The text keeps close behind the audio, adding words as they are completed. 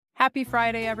Happy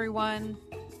Friday, everyone.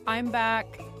 I'm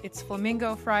back. It's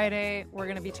Flamingo Friday. We're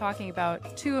going to be talking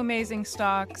about two amazing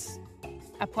stocks,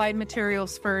 Applied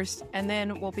Materials first, and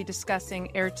then we'll be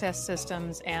discussing Aehr Test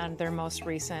Systems and their most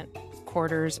recent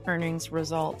quarter's earnings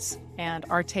results and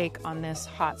our take on this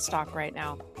hot stock right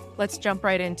now. Let's jump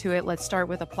right into it. Let's start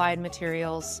with Applied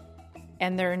Materials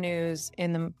and their news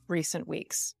in the recent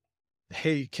weeks.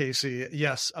 Hey, Casey.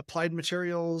 Yes, Applied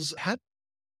Materials had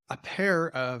a pair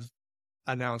of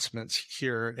announcements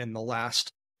here in the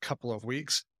last couple of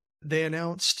weeks. They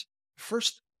announced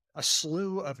first a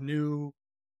slew of new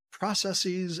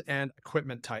processes and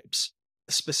equipment types,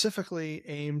 specifically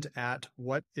aimed at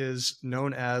what is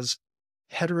known as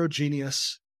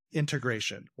heterogeneous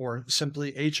integration, or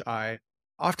simply HI.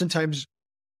 Oftentimes,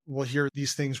 we'll hear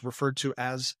these things referred to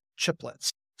as chiplets.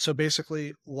 So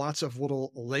basically, lots of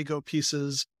little Lego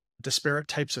pieces, disparate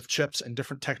types of chips and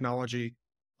different technology,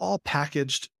 all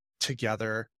packaged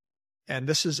together. And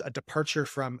this is a departure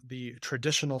from the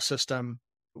traditional system,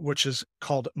 which is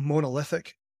called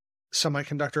monolithic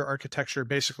semiconductor architecture.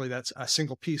 Basically, that's a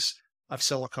single piece of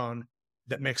silicon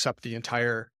that makes up the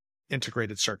entire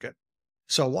integrated circuit.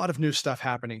 So a lot of new stuff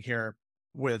happening here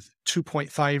with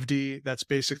 2.5D. That's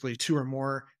basically two or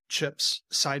more chips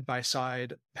side by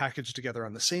side packaged together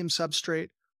on the same substrate,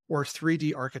 or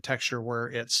 3D architecture where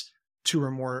it's two or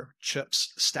more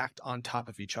chips stacked on top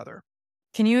of each other.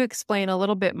 Can you explain a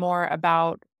little bit more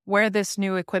about where this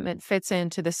new equipment fits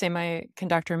into the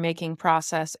semiconductor making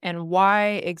process and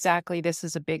why exactly this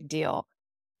is a big deal?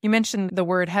 You mentioned the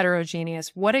word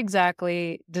heterogeneous. What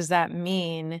exactly does that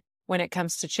mean when it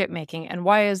comes to chip making, and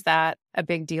why is that a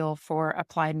big deal for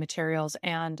Applied Materials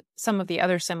and some of the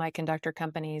other semiconductor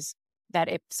companies that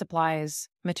it supplies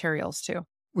materials to?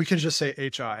 We can just say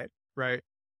HI, right?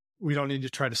 We don't need to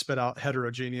try to spit out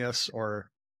heterogeneous, or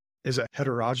is it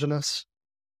heterogeneous?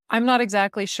 I'm not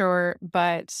exactly sure,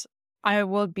 but I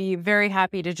will be very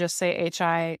happy to just say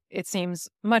HI. It seems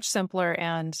much simpler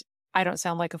and I don't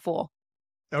sound like a fool.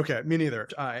 Okay, me neither.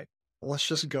 Let's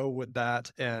just go with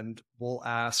that, and we'll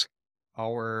ask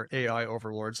our AI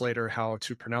overlords later how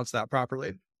to pronounce that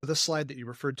properly. This slide that you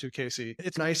referred to, Casey,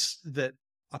 it's nice that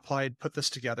Applied put this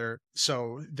together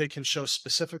so they can show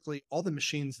specifically all the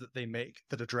machines that they make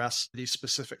that address these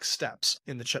specific steps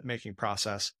in the chip making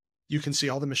process. You can see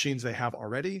all the machines they have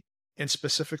already, and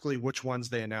specifically which ones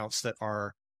they announced that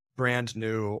are brand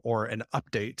new or an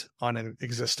update on an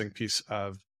existing piece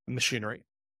of machinery.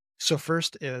 So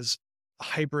first is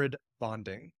hybrid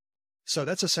bonding. So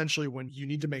that's essentially when you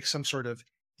need to make some sort of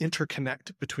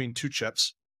interconnect between two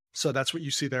chips. So that's what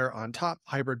you see there on top,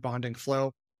 hybrid bonding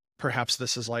flow. Perhaps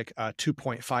this is like a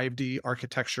 2.5D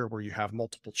architecture where you have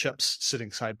multiple chips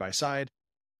sitting side by side,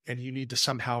 and you need to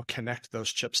somehow connect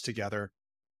those chips together.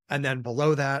 And then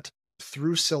below that,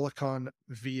 through silicon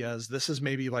vias, this is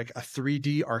maybe like a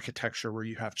 3D architecture where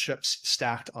you have chips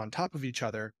stacked on top of each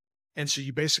other. And so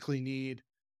you basically need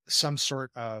some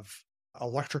sort of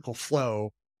electrical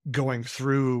flow going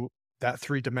through that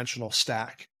three-dimensional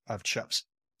stack of chips.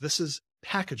 This is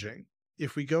packaging.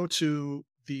 If we go to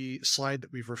the slide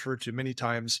that we've referred to many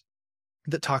times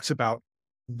that talks about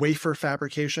wafer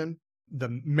fabrication, the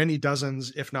many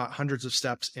dozens, if not hundreds of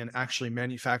steps in actually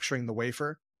manufacturing the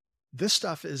wafer, this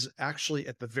stuff is actually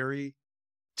at the very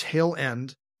tail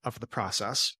end of the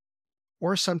process,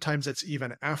 or sometimes it's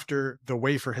even after the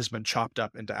wafer has been chopped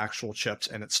up into actual chips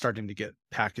and it's starting to get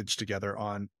packaged together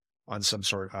on some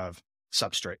sort of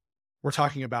substrate. We're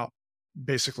talking about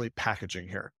basically packaging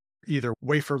here, either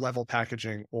wafer level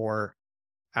packaging or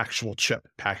actual chip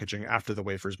packaging after the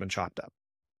wafer's been chopped up.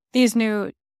 These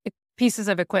new pieces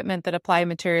of equipment that Applied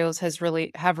Materials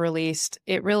have released,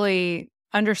 it really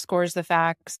underscores the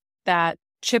fact that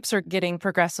chips are getting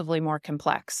progressively more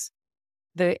complex.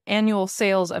 The annual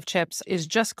sales of chips is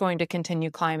just going to continue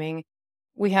climbing.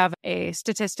 We have a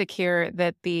statistic here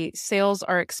that the sales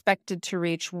are expected to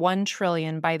reach 1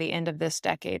 trillion by the end of this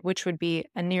decade, which would be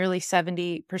a nearly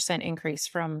 70% increase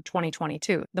from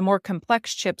 2022. The more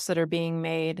complex chips that are being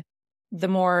made, the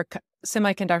more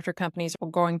semiconductor companies are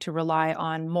going to rely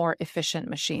on more efficient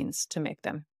machines to make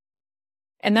them.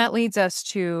 And that leads us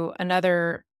to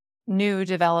another new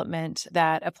development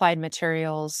that Applied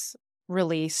Materials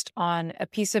released on a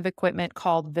piece of equipment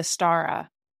called Vistara.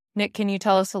 Nick, can you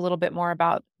tell us a little bit more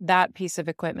about that piece of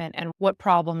equipment and what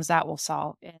problems that will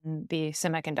solve in the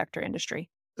semiconductor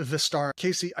industry? Vistara,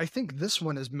 Casey, I think this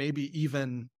one is maybe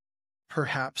even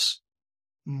perhaps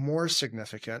more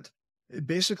significant.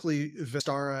 Basically,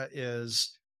 Vistara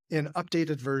is an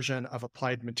updated version of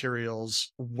Applied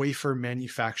Materials' wafer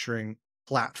manufacturing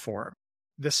platform.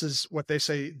 This is what they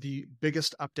say the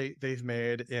biggest update they've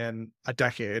made in a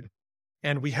decade.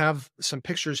 And we have some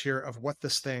pictures here of what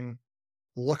this thing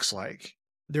looks like.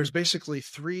 There's basically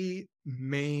three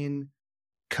main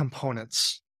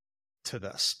components to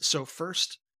this. So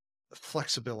first,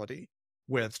 flexibility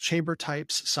with chamber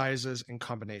types, sizes, and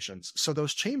combinations. So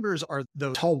those chambers are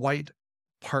those tall white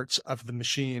parts of the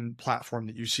machine platform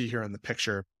that you see here in the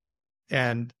picture.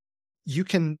 And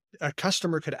a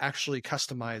customer could actually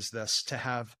customize this to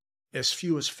have as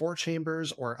few as 4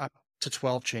 chambers or up to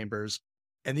 12 chambers.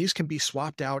 And these can be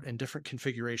swapped out in different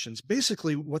configurations.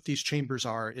 Basically, what these chambers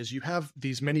are is you have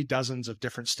these many dozens of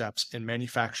different steps in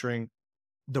manufacturing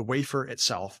the wafer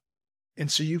itself.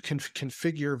 And so you can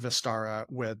configure Vistara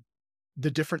with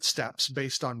the different steps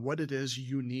based on what it is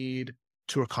you need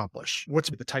to accomplish. What's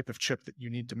the type of chip that you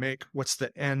need to make? What's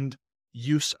the end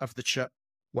use of the chip?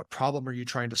 What problem are you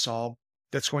trying to solve?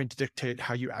 That's going to dictate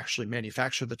how you actually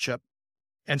manufacture the chip.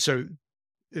 And so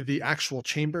the actual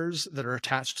chambers that are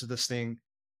attached to this thing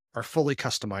are fully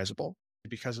customizable.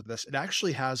 Because of this, it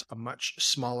actually has a much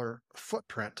smaller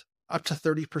footprint, up to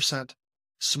 30%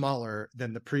 smaller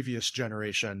than the previous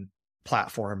generation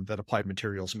platform that Applied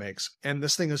Materials makes. And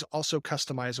this thing is also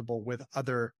customizable with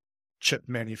other chip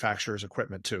manufacturers'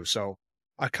 equipment too. So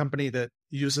a company that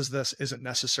uses this isn't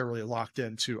necessarily locked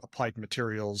into Applied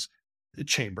Materials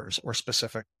chambers or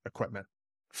specific equipment.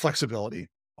 Flexibility.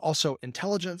 Also,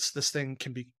 intelligence. This thing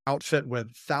can be outfit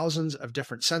with thousands of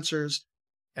different sensors,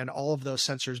 and all of those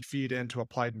sensors feed into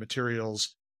Applied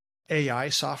Materials AI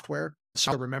software.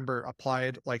 So remember,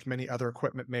 Applied, like many other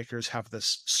equipment makers, have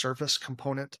this service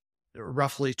component.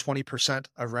 Roughly 20%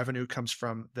 of revenue comes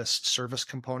from this service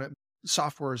component,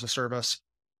 software as a service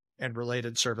and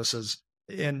related services.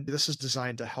 And this is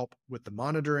designed to help with the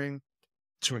monitoring,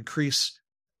 to increase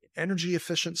energy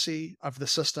efficiency of the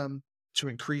system, to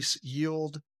increase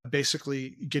yield,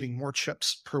 basically getting more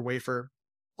chips per wafer.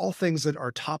 All things that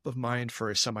are top of mind for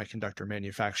a semiconductor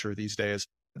manufacturer these days.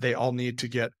 They all need to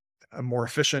get more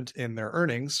efficient in their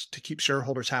earnings to keep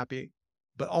shareholders happy,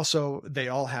 but also they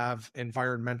all have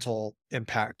environmental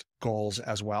impact goals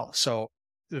as well. So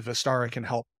Vistara can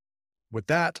help with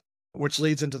that, which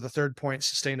leads into the third point,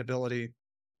 sustainability.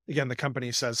 Again, the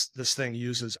company says this thing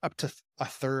uses up to a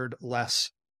third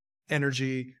less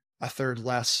energy, a third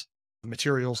less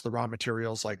materials, the raw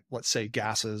materials, like let's say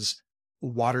gases,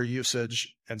 water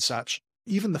usage, and such.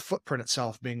 Even the footprint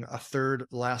itself being a third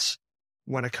less.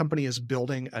 When a company is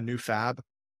building a new fab,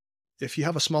 if you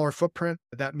have a smaller footprint,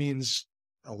 that means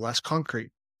less concrete,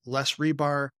 less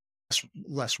rebar,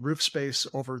 less roof space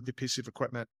over the piece of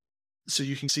equipment. So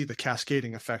you can see the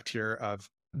cascading effect here of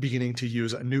beginning to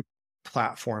use a new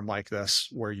platform like this,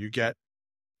 where you get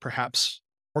perhaps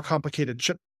more complicated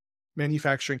chip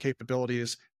manufacturing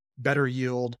capabilities, better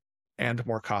yield, and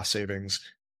more cost savings.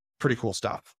 Pretty cool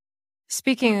stuff.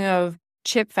 Speaking of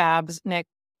chip fabs, Nick,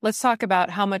 let's talk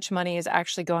about how much money is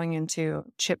actually going into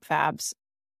chip fabs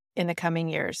in the coming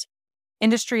years.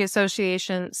 Industry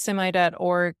association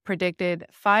Semi.org predicted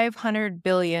 $500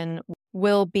 billion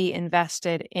will be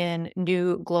invested in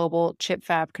new global chip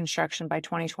fab construction by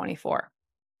 2024.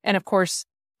 And of course,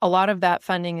 a lot of that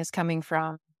funding is coming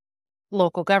from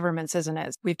local governments, isn't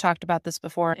it? We've talked about this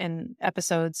before in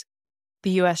episodes.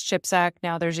 The US CHIPS Act,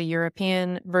 now there's a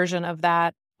European version of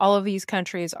that. All of these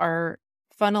countries are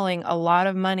funneling a lot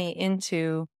of money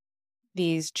into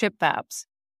these chip fabs.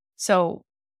 So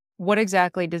what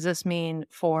exactly does this mean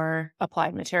for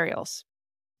Applied Materials?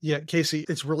 Yeah, Casey,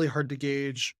 it's really hard to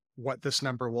gauge what this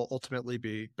number will ultimately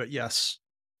be. But yes,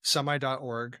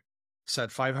 Semi.org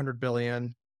said 500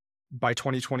 billion by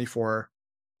 2024,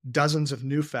 dozens of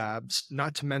new fabs,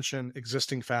 not to mention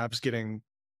existing fabs getting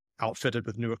outfitted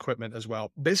with new equipment as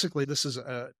well. Basically, this is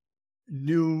a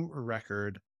new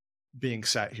record being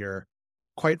set here,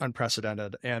 quite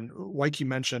unprecedented. And like you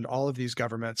mentioned, all of these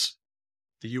governments,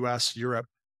 the US, Europe,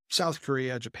 South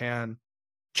Korea, Japan,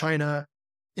 China,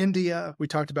 India. We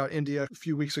talked about India a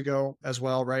few weeks ago as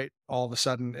well, right? All of a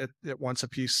sudden, it wants a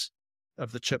piece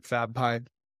of the chip fab pie.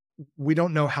 We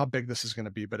don't know how big this is going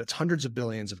to be, but it's hundreds of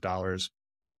billions of dollars.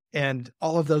 And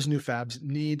all of those new fabs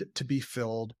need to be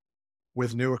filled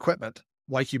with new equipment.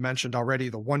 Like you mentioned already,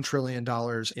 the $1 trillion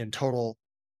in total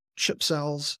chip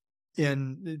cells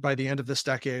by the end of this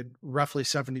decade, roughly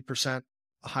 70%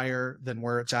 higher than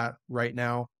where it's at right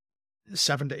now,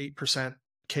 7 to 8%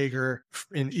 CAGR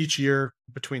in each year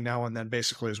between now and then,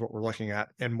 basically, is what we're looking at,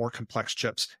 and more complex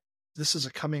chips. This is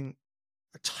a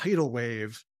tidal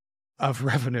wave of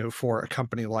revenue for a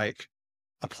company like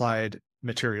Applied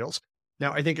Materials.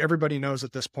 Now, I think everybody knows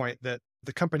at this point that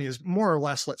the company is more or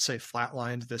less, let's say,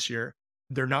 flatlined this year.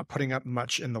 They're not putting up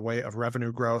much in the way of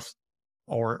revenue growth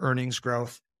or earnings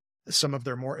growth. Some of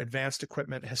their more advanced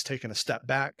equipment has taken a step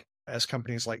back. as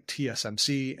companies like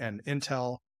TSMC and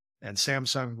Intel and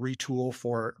Samsung retool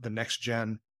for the next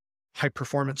gen high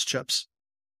performance chips.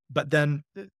 But then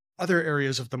other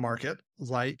areas of the market,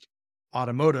 like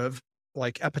automotive,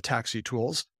 like epitaxy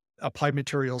tools, Applied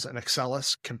Materials and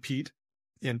Axcelis compete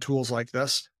in tools like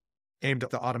this aimed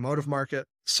at the automotive market,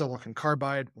 silicon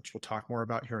carbide, which we'll talk more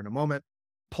about here in a moment,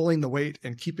 pulling the weight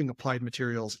and keeping Applied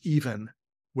Materials even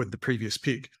with the previous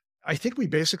peak. I think we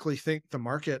basically think the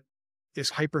market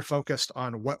is hyper focused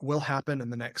on what will happen in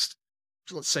the next,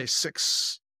 let's say,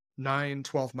 6, 9,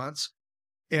 12 months,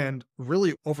 and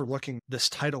really overlooking this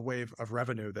tidal wave of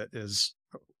revenue that is,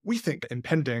 we think,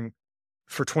 impending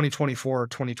for 2024,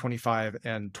 2025,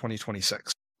 and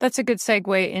 2026. That's a good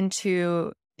segue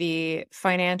into the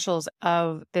financials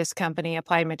of this company,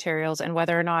 Applied Materials, and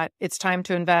whether or not it's time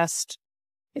to invest,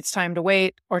 it's time to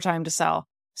wait, or time to sell.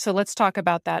 So let's talk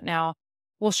about that now.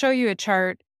 We'll show you a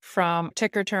chart from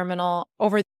Ticker Terminal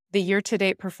over the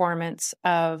year-to-date performance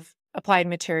of Applied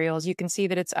Materials. You can see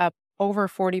that it's up over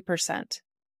 40%.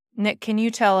 Nick, can you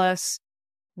tell us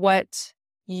what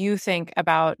you think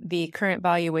about the current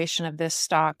valuation of this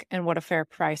stock and what a fair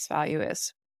price value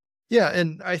is? Yeah,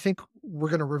 and I think we're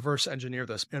going to reverse engineer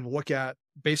this and look at,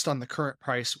 based on the current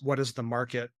price, what is the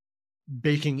market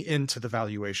baking into the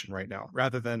valuation right now,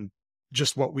 rather than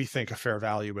just what we think a fair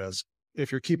value is.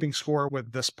 If you're keeping score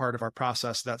with this part of our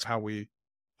process, that's how we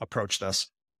approach this.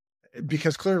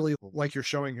 Because clearly, like you're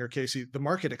showing here, Casey, the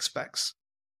market expects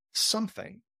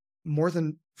something more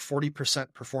than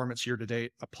 40% performance year to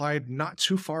date, Applied not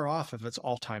too far off of its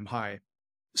all-time high.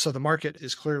 So the market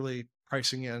is clearly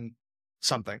pricing in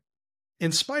something.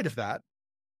 In spite of that,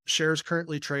 shares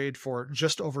currently trade for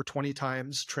just over 20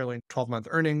 times trailing 12-month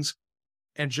earnings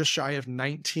and just shy of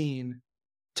 19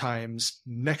 times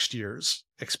next year's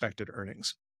expected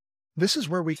earnings. This is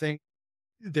where we think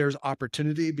there's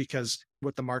opportunity, because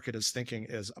what the market is thinking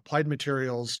is Applied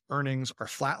Materials earnings are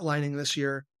flatlining this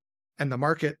year, and the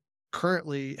market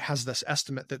currently has this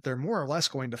estimate that they're more or less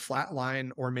going to flatline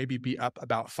or maybe be up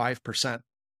about 5%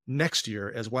 next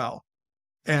year as well.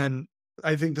 And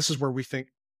I think this is where we think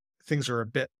things are a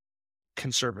bit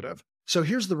conservative. So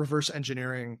here's the reverse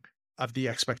engineering of the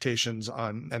expectations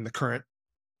on and the current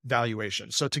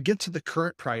valuation. So to get to the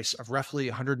current price of roughly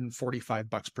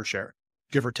 $145 per share,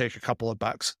 give or take a couple of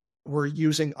bucks, we're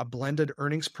using a blended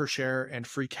earnings per share and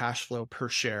free cash flow per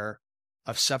share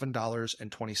of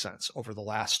 $7.20 over the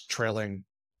last trailing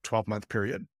 12-month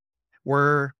period.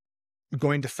 We're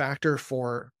going to factor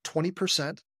for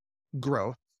 20%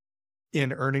 growth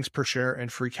in earnings per share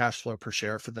and free cash flow per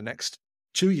share for the next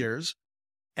 2 years,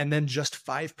 and then just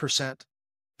 5%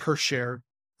 per share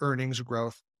earnings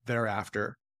growth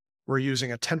thereafter. We're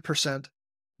using a 10%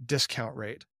 discount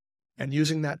rate, and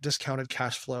using that discounted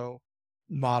cash flow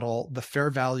model, the fair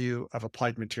value of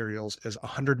Applied Materials is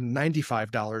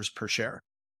 $195 per share.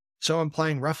 So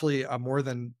implying roughly a more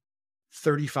than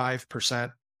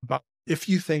 35%. But if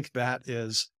you think that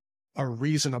is a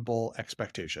reasonable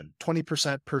expectation,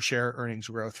 20% per share earnings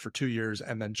growth for 2 years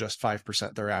and then just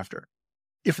 5% thereafter.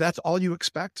 If that's all you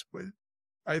expect,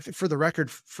 I think, for the record,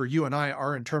 for you and I,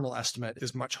 our internal estimate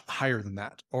is much higher than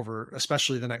that over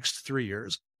especially the next 3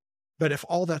 years. But if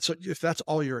that's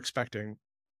all you're expecting,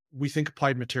 we think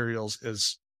Applied Materials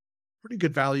is pretty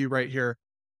good value right here.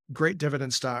 Great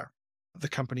dividend stock. The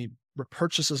company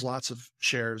repurchases lots of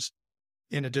shares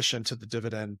in addition to the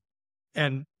dividend.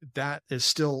 And that is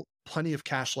still plenty of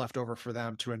cash left over for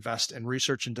them to invest in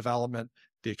research and development,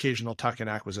 the occasional tuck-in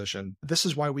acquisition. This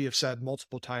is why we have said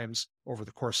multiple times over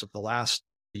the course of the last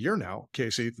year now,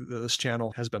 Casey, this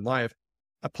channel has been live,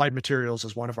 Applied Materials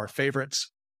is one of our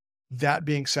favorites. That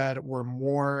being said, we're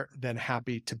more than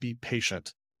happy to be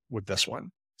patient with this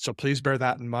one. So please bear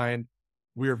that in mind.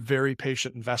 We are very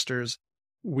patient investors.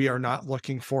 We are not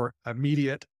looking for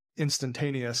immediate,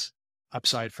 instantaneous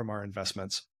upside from our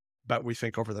investments, but we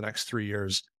think over the next 3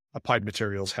 years, Applied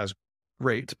Materials has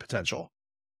great potential.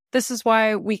 This is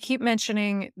why we keep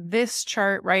mentioning this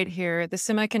chart right here, the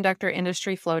semiconductor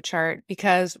industry flow chart,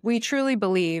 because we truly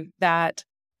believe that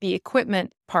the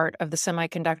equipment part of the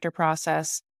semiconductor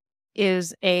process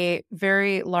is a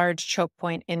very large choke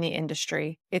point in the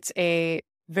industry. It's a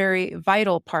very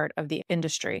vital part of the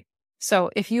industry. So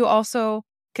if you also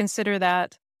consider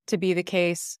that to be the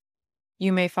case,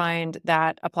 you may find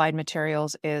that Applied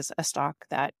Materials is a stock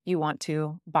that you want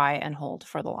to buy and hold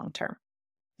for the long term.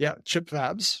 Yeah, chip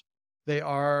fabs, they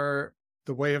are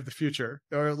the way of the future,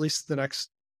 or at least the next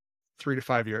 3 to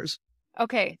 5 years.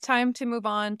 Okay, time to move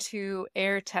on to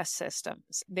Aehr Test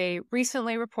Systems. They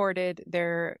recently reported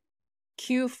their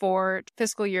Q4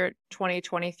 fiscal year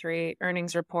 2023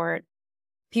 earnings report.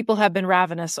 people have been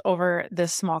ravenous over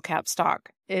this small cap stock.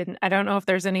 And I don't know if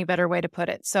there's any better way to put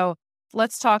it. So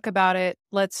let's talk about it.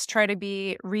 Let's try to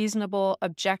be reasonable,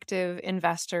 objective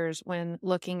investors when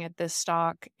looking at this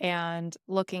stock and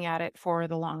looking at it for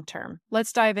the long term.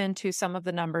 Let's dive into some of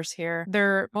the numbers here.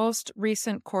 Their most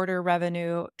recent quarter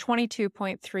revenue,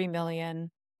 $22.3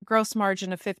 million, gross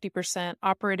margin of 50%,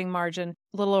 operating margin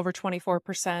a little over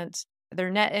 24%. Their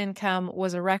net income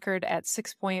was a record at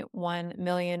 $6.1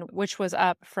 million, which was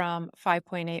up from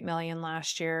 $5.8 million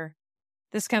last year.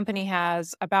 This company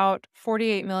has about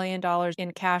 $48 million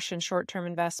in cash and short-term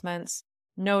investments,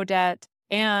 no debt,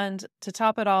 and to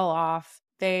top it all off,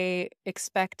 they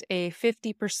expect a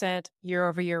 50%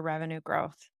 year-over-year revenue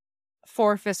growth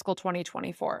for fiscal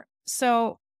 2024.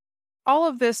 So all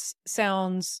of this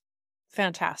sounds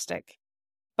fantastic,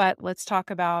 but let's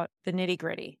talk about the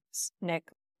nitty-gritty. Nick,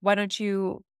 why don't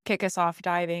you kick us off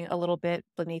diving a little bit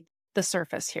beneath the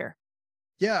surface here?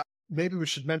 Yeah, maybe we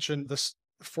should mention this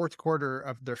fourth quarter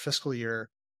of their fiscal year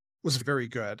was very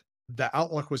good. The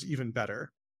outlook was even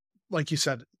better. Like you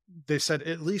said, they said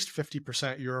at least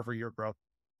 50% year over year growth.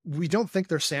 We don't think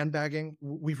they're sandbagging.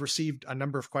 We've received a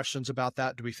number of questions about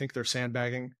that. Do we think they're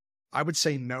sandbagging? I would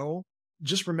say no.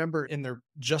 Just remember in their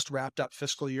just wrapped up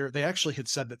fiscal year, they actually had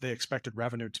said that they expected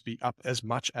revenue to be up as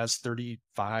much as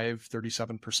 35,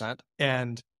 37%,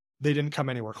 and they didn't come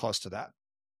anywhere close to that.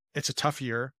 It's a tough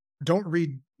year. Don't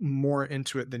read more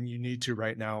into it than you need to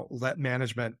right now. Let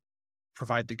management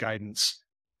provide the guidance.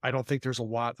 I don't think there's a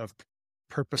lot of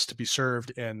purpose to be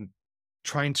served in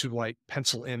trying to like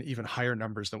pencil in even higher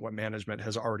numbers than what management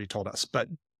has already told us. But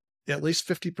at least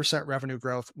 50% revenue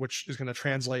growth, which is going to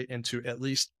translate into at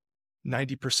least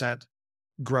 90%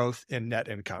 growth in net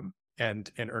income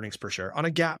and in earnings per share on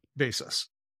a GAAP basis.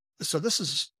 So this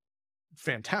is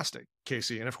fantastic,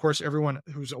 Casey. And of course, everyone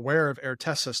who's aware of Aehr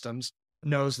Test Systems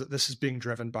knows that this is being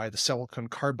driven by the silicon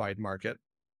carbide market.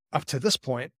 Up to this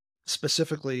point,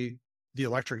 specifically the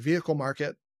electric vehicle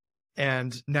market,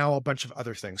 and now a bunch of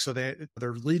other things. So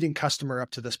their leading customer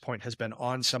up to this point has been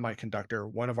On Semiconductor,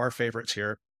 one of our favorites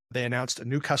here. They announced a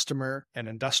new customer, an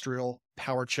industrial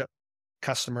power chip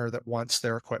customer that wants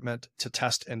their equipment to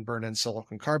test and burn in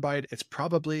silicon carbide. It's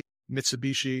probably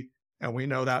Mitsubishi, and we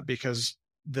know that because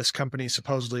this company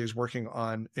supposedly is working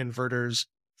on inverters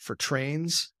for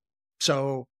trains.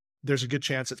 So there's a good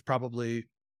chance it's probably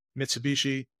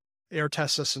Mitsubishi. Aehr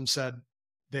Test Systems said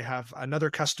they have another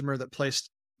customer that placed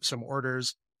some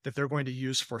orders that they're going to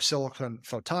use for silicon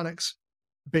photonics.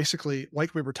 Basically,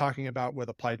 like we were talking about with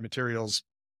Applied Materials,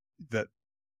 that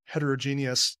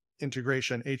heterogeneous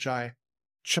integration, HI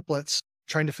chiplets,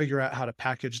 trying to figure out how to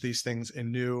package these things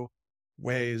in new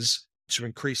ways to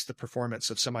increase the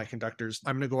performance of semiconductors.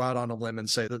 I'm going to go out on a limb and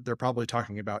say that they're probably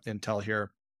talking about Intel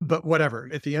here. But whatever,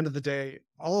 at the end of the day,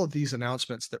 all of these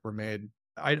announcements that were made,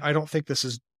 I don't think this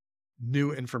is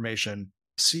new information.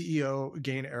 CEO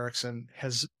Gain Erickson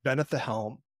has been at the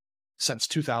helm since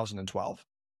 2012.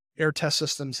 Aehr Test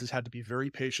Systems has had to be very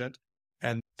patient,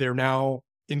 and they're now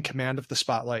in command of the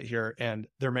spotlight here, and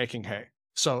they're making hay.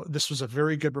 So this was a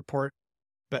very good report,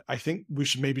 but I think we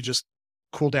should maybe just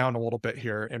cool down a little bit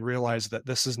here and realize that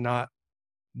this is not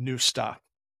new stuff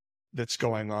that's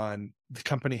going on. The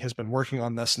company has been working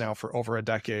on this now for over a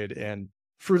decade, and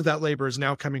fruit of that labor is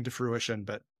now coming to fruition,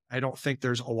 but I don't think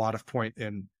there's a lot of point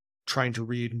in trying to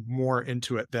read more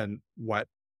into it than what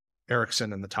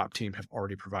Erickson and the top team have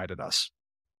already provided us.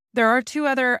 There are two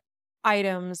other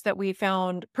items that we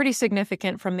found pretty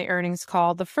significant from the earnings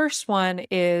call. The first one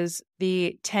is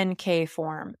the 10K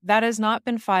form. That has not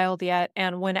been filed yet.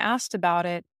 And when asked about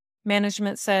it,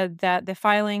 management said that the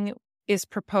filing is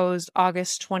proposed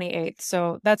August 28th.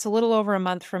 So that's a little over a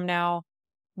month from now.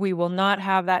 We will not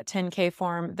have that 10K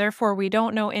form. Therefore, we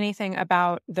don't know anything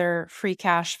about their free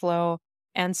cash flow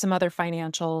and some other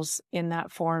financials in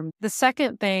that form. The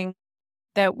second thing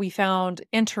that we found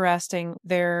interesting,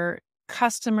 their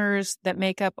customers that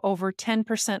make up over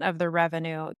 10% of their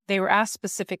revenue. They were asked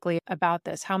specifically about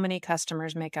this. How many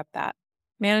customers make up that?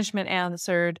 Management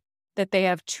answered that they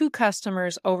have two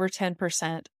customers over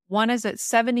 10%. One is at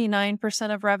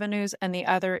 79% of revenues and the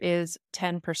other is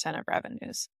 10% of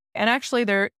revenues. And actually,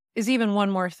 there is even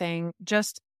one more thing,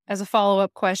 just as a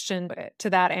follow-up question to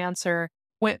that answer.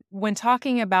 When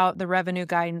talking about the revenue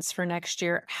guidance for next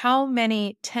year, how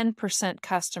many 10%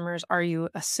 customers are you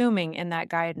assuming in that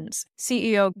guidance?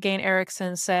 CEO Gain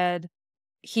Erickson said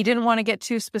he didn't want to get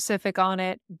too specific on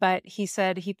it, but he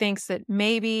said he thinks that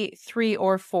maybe 3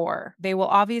 or 4. They will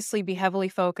obviously be heavily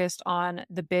focused on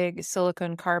the big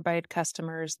silicon carbide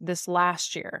customers this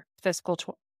last year, fiscal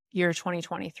year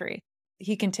 2023.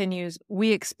 he continues,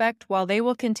 we expect while they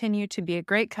will continue to be a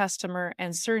great customer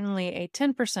and certainly a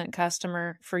 10%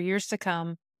 customer for years to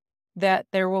come, that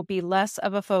there will be less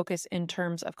of a focus in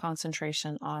terms of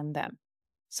concentration on them.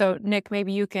 So, Nick,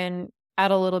 maybe you can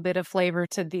add a little bit of flavor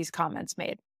to these comments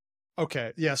made.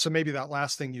 Okay. Yeah. So maybe that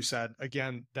last thing you said,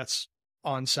 again, that's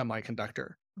on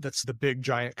semiconductor. That's the big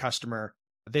giant customer.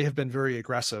 They have been very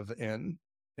aggressive in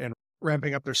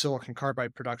ramping up their silicon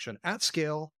carbide production at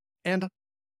scale and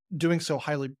doing so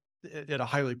at a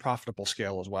highly profitable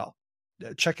scale as well.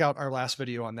 Check out our last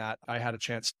video on that. I had a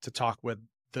chance to talk with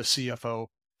the CFO,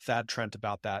 Thad Trent,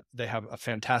 about that. They have a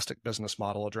fantastic business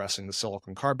model addressing the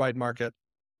silicon carbide market,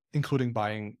 including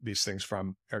buying these things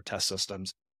from Aehr Test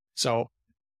Systems. So,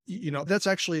 that's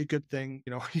actually a good thing.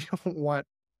 You don't want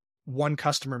one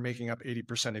customer making up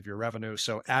 80% of your revenue.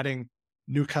 So adding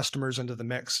new customers into the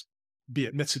mix, be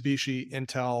it Mitsubishi,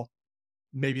 Intel,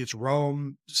 maybe it's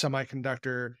Rome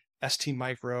Semiconductor, ST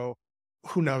Micro,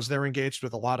 who knows? They're engaged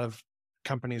with a lot of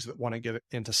companies that want to get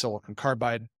into silicon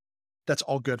carbide. That's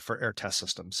all good for Aehr Test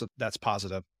Systems. So that's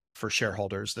positive for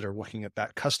shareholders that are looking at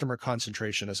that customer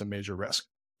concentration as a major risk.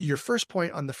 Your first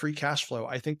point on the free cash flow,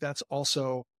 I think that's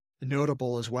also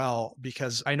notable as well,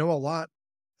 because I know a lot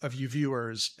of you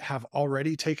viewers have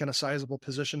already taken a sizable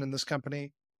position in this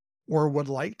company or would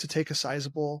like to take a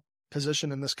sizable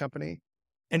position in this company.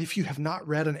 And if you have not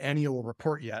read an annual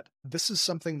report yet, this is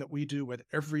something that we do with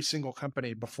every single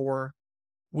company before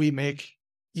we make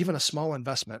even a small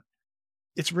investment.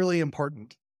 It's really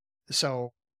important.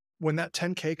 So when that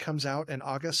 10K comes out in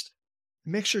August,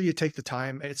 make sure you take the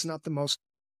time. It's not the most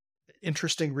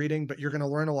interesting reading, but you're going to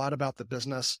learn a lot about the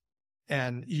business.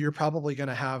 And you're probably going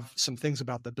to have some things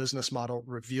about the business model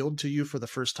revealed to you for the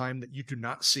first time that you do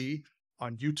not see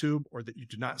on YouTube or that you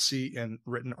do not see in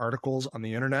written articles on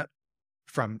the internet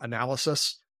from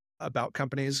analysis about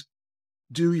companies.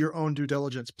 Do your own due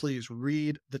diligence. Please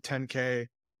read the 10K.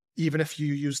 Even if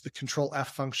you use the Control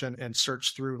F function and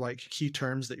search through like key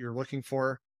terms that you're looking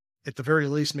for, at the very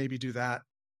least, maybe do that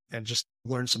and just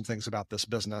learn some things about this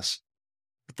business,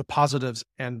 the positives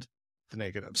and the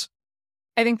negatives.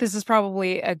 I think this is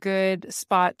probably a good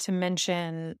spot to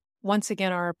mention, once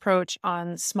again, our approach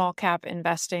on small cap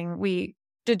investing. We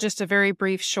did just a very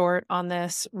brief short on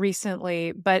this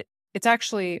recently, but it's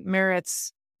actually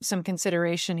merits some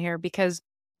consideration here because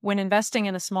when investing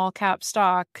in a small cap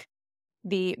stock,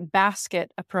 the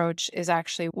basket approach is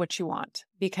actually what you want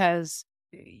because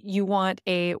you want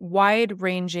a wide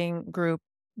ranging group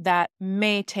that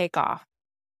may take off,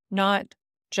 not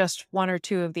just one or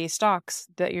two of these stocks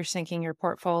that you're sinking your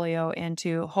portfolio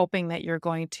into, hoping that you're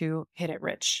going to hit it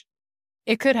rich.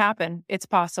 It could happen. It's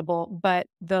possible. But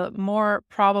the more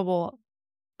probable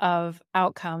of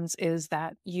outcomes is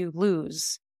that you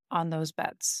lose on those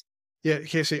bets. Yeah,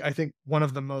 Casey, I think one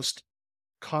of the most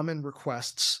common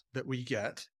requests that we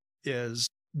get is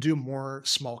do more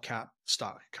small cap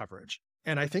stock coverage.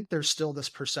 And I think there's still this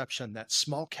perception that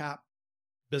small cap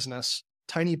business,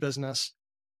 tiny business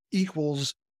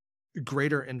equals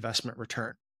greater investment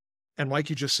return. And like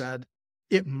you just said,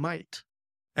 it might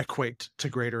equate to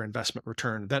greater investment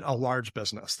return than a large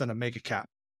business, than a mega cap.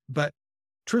 But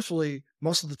truthfully,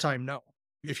 most of the time, no.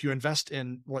 If you invest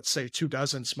in, let's say,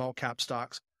 24 small cap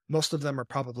stocks, most of them are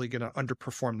probably going to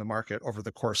underperform the market over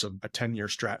the course of a 10-year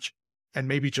stretch. And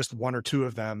maybe just one or two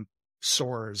of them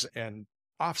soars and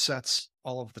offsets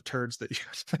all of the turds that you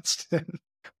invested in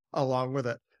along with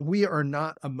it. We are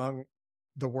not among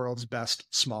the world's best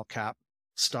small cap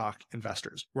stock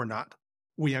investors. We're not.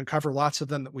 We uncover lots of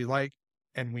them that we like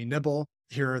and we nibble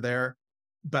here or there.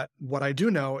 But what I do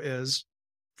know is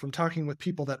from talking with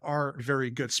people that are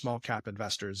very good small cap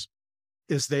investors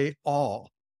is they all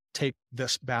take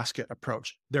this basket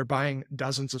approach. They're buying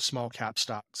dozens of small cap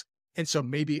stocks. And so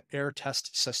maybe Aehr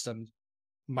Test Systems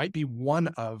might be one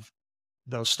of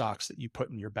those stocks that you put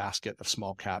in your basket of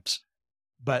small caps.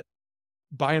 But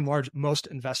by and large, most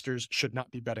investors should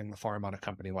not be betting the farm on a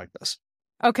company like this.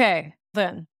 Okay,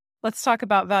 then let's talk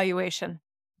about valuation.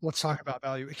 Let's talk about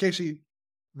value. Casey,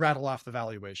 rattle off the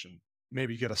valuation.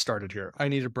 Maybe get us started here. I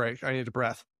need a break. I need a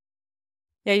breath.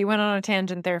 Yeah, you went on a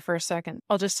tangent there for a second.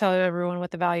 I'll just tell everyone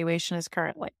what the valuation is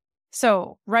currently.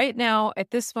 So right now,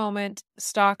 at this moment,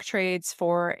 stock trades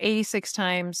for 86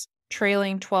 times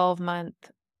trailing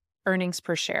 12-month earnings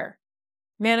per share.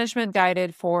 Management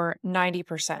guided for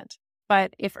 90%.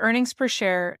 But if earnings per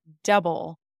share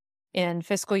double in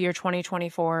fiscal year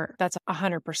 2024, that's a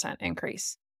 100%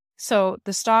 increase. So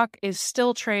the stock is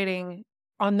still trading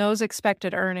on those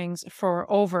expected earnings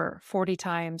for over 40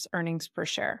 times earnings per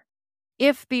share.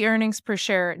 If the earnings per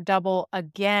share double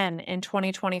again in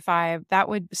 2025, that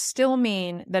would still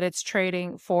mean that it's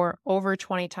trading for over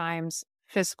 20 times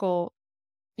fiscal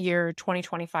year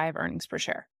 2025 earnings per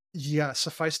share. Yeah,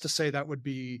 suffice to say that would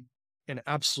be an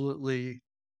absolutely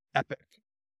epic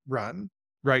run,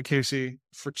 right, Casey?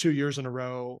 For 2 years in a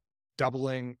row,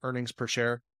 doubling earnings per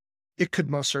share. It could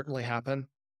most certainly happen.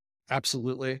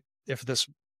 Absolutely. If this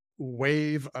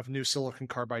wave of new silicon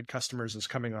carbide customers is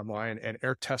coming online and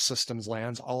Aehr Test Systems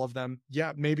lands all of them,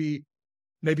 yeah, maybe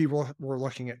we're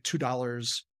looking at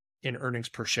 $2 in earnings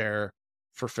per share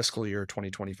for fiscal year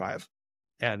 2025.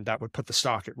 And that would put the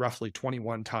stock at roughly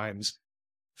 21 times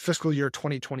fiscal year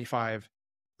 2025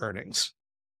 earnings.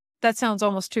 That sounds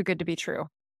almost too good to be true.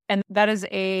 And that is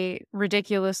a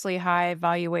ridiculously high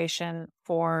valuation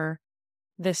for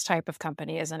this type of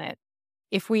company, isn't it?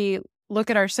 If we look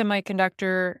at our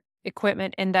semiconductor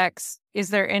equipment index, is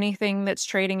there anything that's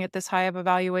trading at this high of a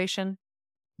valuation?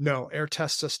 No, Aehr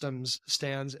Test Systems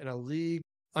stands in a league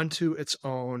unto its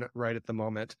own right at the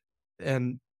moment.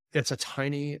 And it's a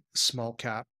tiny small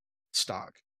cap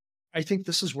stock. I think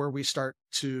this is where we start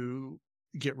to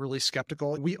get really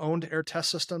skeptical. We owned Aehr Test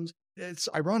Systems. It's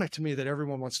ironic to me that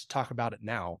everyone wants to talk about it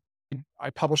now. I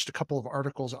published a couple of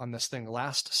articles on this thing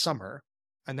last summer,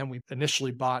 and then we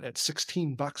initially bought at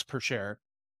 $16 per share,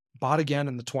 bought again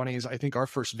in the 20s. I think our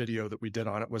first video that we did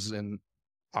on it was in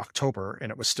October,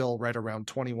 and it was still right around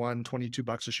 21,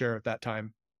 $22 a share at that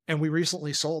time. And we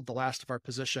recently sold the last of our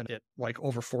position at like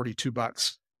over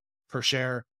 $42 per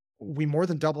share. We more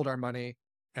than doubled our money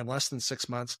in less than 6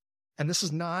 months. And this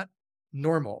is not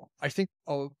normal. I think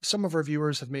some of our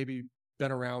viewers have maybe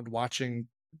been around watching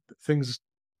things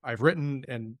I've written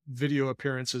and video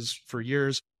appearances for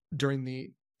years during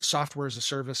the software as a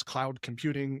service, cloud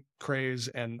computing craze.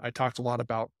 And I talked a lot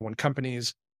about when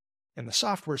companies in the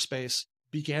software space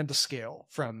began to scale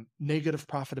from negative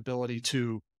profitability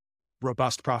to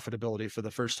robust profitability for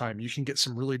the first time. You can get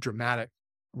some really dramatic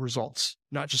results,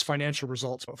 not just financial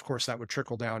results, but of course that would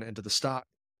trickle down into the stock.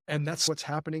 And that's what's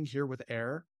happening here with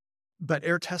Aehr. But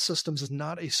Aehr Test Systems is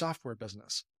not a software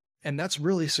business. And that's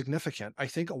really significant. I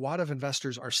think a lot of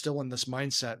investors are still in this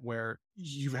mindset where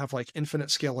you have like infinite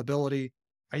scalability.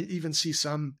 I even see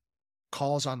some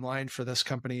calls online for this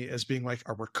company as being like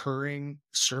a recurring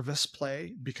service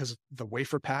play because of the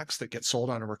wafer packs that get sold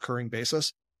on a recurring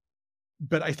basis.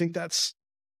 But I think that's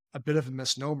a bit of a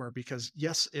misnomer because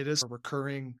yes, it is a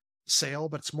recurring sale,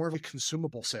 but it's more of a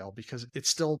consumable sale because it's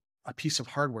still a piece of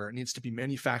hardware. It needs to be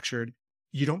manufactured.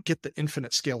 You don't get the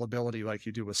infinite scalability like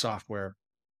you do with software.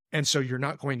 And so you're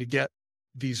not going to get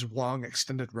these long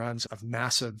extended runs of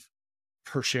massive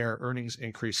per share earnings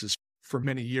increases for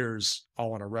many years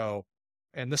all in a row.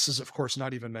 And this is, of course,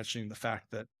 not even mentioning the fact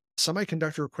that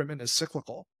semiconductor equipment is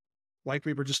cyclical. Like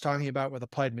we were just talking about with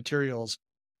applied materials,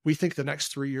 we think the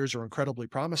next 3 years are incredibly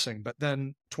promising, but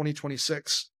then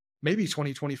 2026, maybe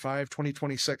 2025,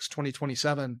 2026,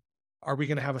 2027, are we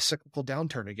going to have a cyclical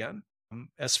downturn again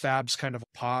as fabs kind of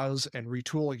pause and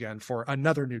retool again for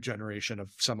another new generation of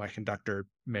semiconductor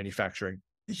manufacturing?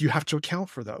 You have to account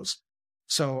for those.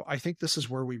 So I think this is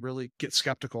where we really get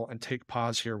skeptical and take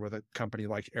pause here with a company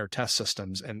like Aehr Test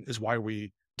Systems, and is why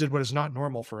we did what is not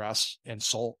normal for us and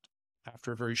sold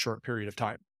after a very short period of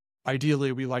time.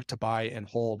 Ideally, we like to buy and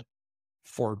hold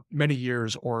for many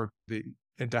years or the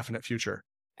indefinite future.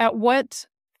 At what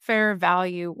fair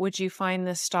value would you find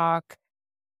this stock?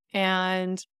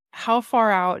 And how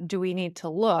far out do we need to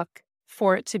look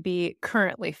for it to be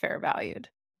currently fair valued?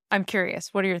 I'm curious.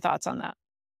 What are your thoughts on that?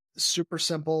 Super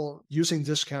simple, using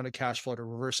discounted cash flow to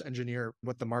reverse engineer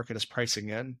what the market is pricing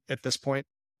in at this point.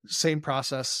 Same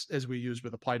process as we used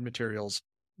with applied materials.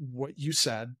 What you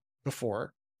said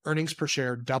before, earnings per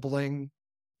share doubling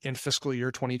in fiscal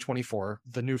year 2024,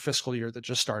 the new fiscal year that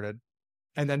just started,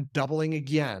 and then doubling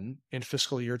again in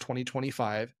fiscal year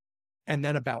 2025, and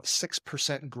then about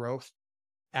 6% growth,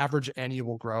 average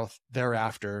annual growth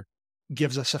thereafter,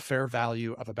 gives us a fair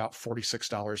value of about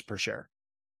 $46 per share.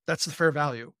 That's the fair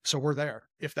value. So we're there.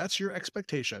 If that's your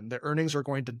expectation, the earnings are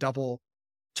going to double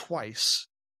twice,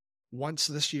 once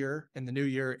this year in the new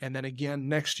year, and then again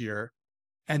next year,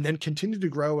 and then continue to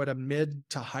grow at a mid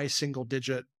to high single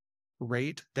digit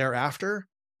rate thereafter,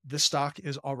 this stock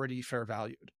is already fair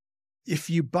valued. If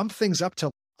you bump things up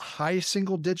to high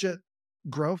single digit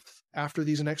growth after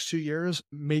these next 2 years,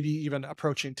 maybe even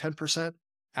approaching 10%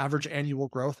 average annual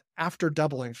growth after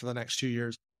doubling for the next 2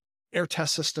 years, Aehr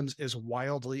Test Systems is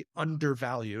wildly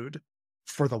undervalued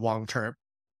for the long term.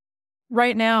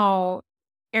 Right now,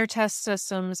 Aehr Test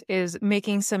Systems is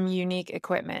making some unique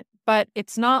equipment, but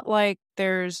it's not like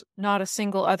there's not a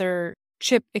single other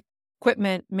chip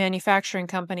equipment manufacturing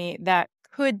company that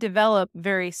could develop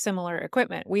very similar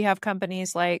equipment. We have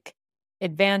companies like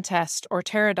Advantest or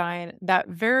Teradyne that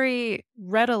very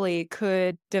readily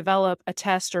could develop a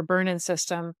test or burn-in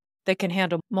system that can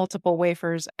handle multiple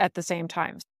wafers at the same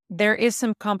time. There is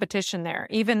some competition there.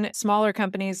 Even smaller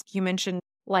companies you mentioned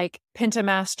like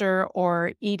Pentamaster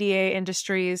or EDA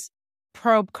Industries,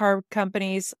 probe card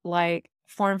companies like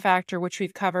FormFactor, which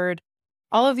we've covered.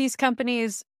 All of these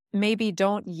companies maybe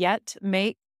don't yet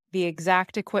make the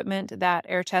exact equipment that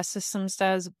Aehr Test Systems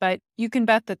does, but you can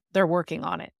bet that they're working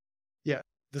on it. Yeah,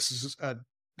 this is a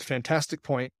fantastic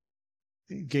point.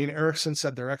 Gain Erickson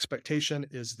said their expectation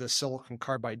is the silicon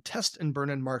carbide test and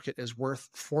burn-in market is worth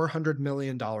 $400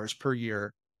 million per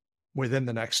year within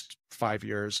the next 5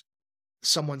 years.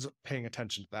 Someone's paying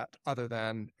attention to that other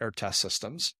than Aehr Test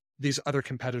Systems. These other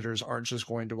competitors aren't just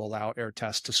going to allow Aehr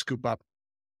Test to scoop up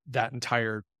that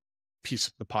entire piece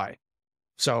of the pie.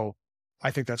 So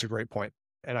I think that's a great point.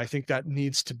 And I think that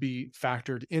needs to be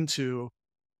factored into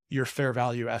your fair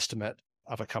value estimate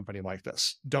of a company like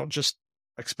this. Don't just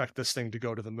expect this thing to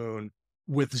go to the moon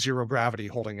with zero gravity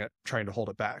trying to hold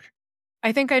it back.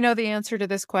 I think I know the answer to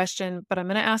this question, but I'm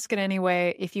going to ask it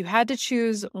anyway. If you had to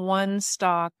choose one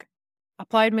stock,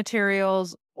 Applied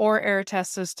Materials or Aehr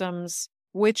Test Systems,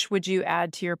 which would you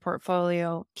add to your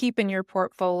portfolio, keep in your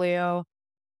portfolio,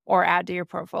 or add to your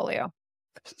portfolio?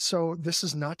 So this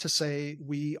is not to say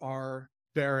we are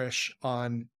bearish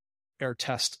on Aehr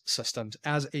Test Systems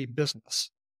as a business.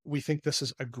 We think this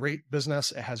is a great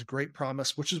business. It has great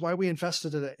promise, which is why we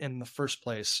invested in it in the first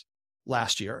place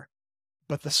last year.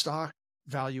 But the stock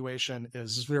valuation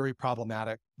is very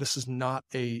problematic. This is not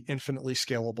a infinitely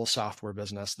scalable software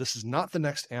business. This is not the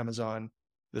next Amazon.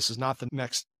 This is not the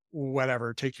next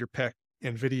whatever, take your pick,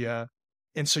 NVIDIA.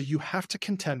 And so you have to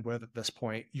contend with, at this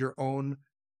point, your own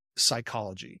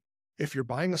psychology. If you're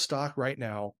buying a stock right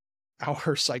now,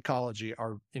 our psychology,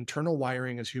 our internal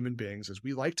wiring as human beings is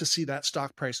we like to see that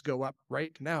stock price go up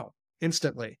right now,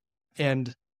 instantly.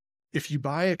 And if you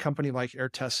buy a company like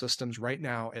Aehr Test Systems right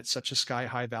now at such a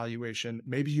sky-high valuation,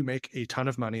 maybe you make a ton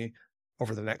of money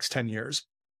over the next 10 years.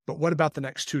 But what about the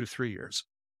next 2 to 3 years?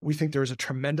 We think there's a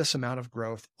tremendous amount of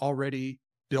growth already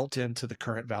built into the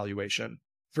current valuation.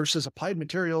 Versus Applied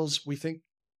Materials, we think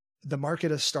the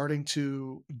market is starting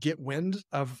to get wind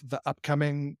of the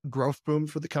upcoming growth boom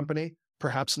for the company,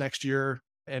 perhaps next year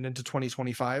and into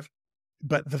 2025.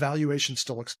 But the valuation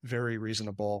still looks very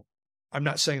reasonable. I'm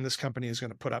not saying this company is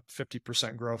going to put up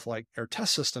 50% growth like Aehr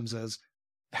Test Systems is.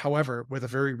 However, with a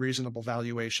very reasonable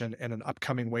valuation and an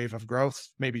upcoming wave of growth,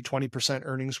 maybe 20%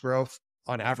 earnings growth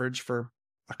on average for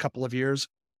a couple of years,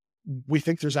 we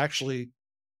think there's actually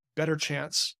better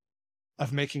chance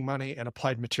of making money in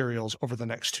Applied Materials over the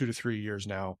next 2 to 3 years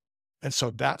now. And so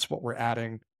that's what we're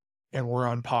adding, and we're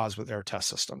on pause with Aehr Test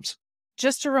Systems.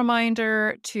 Just a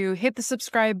reminder to hit the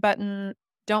subscribe button.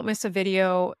 Don't miss a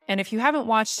video. And if you haven't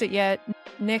watched it yet,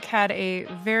 Nick had a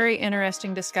very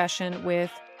interesting discussion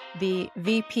with the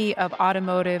VP of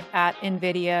Automotive at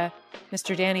NVIDIA.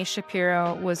 Mr. Danny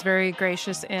Shapiro was very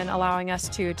gracious in allowing us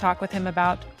to talk with him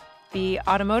about the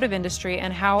automotive industry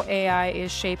and how AI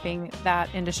is shaping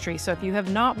that industry. So if you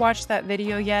have not watched that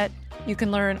video yet, you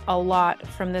can learn a lot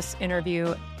from this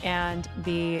interview and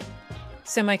the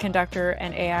semiconductor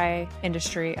and AI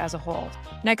industry as a whole.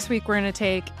 Next week, we're going to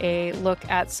take a look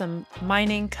at some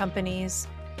mining companies.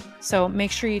 So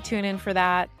make sure you tune in for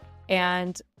that.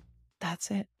 And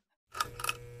that's it.